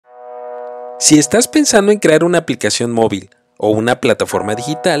Si estás pensando en crear una aplicación móvil o una plataforma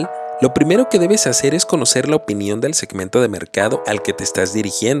digital, lo primero que debes hacer es conocer la opinión del segmento de mercado al que te estás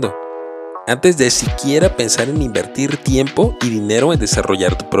dirigiendo, antes de siquiera pensar en invertir tiempo y dinero en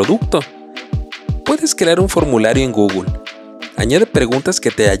desarrollar tu producto. Puedes crear un formulario en Google. Añade preguntas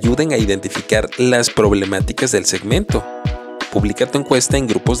que te ayuden a identificar las problemáticas del segmento. Publica tu encuesta en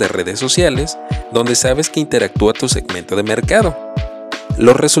grupos de redes sociales donde sabes que interactúa tu segmento de mercado.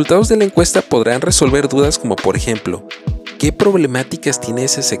 Los resultados de la encuesta podrán resolver dudas como, por ejemplo, ¿qué problemáticas tiene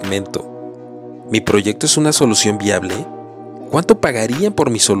ese segmento? ¿Mi proyecto es una solución viable? ¿Cuánto pagarían por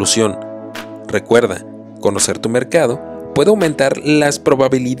mi solución? Recuerda, conocer tu mercado puede aumentar las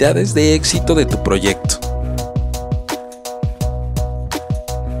probabilidades de éxito de tu proyecto.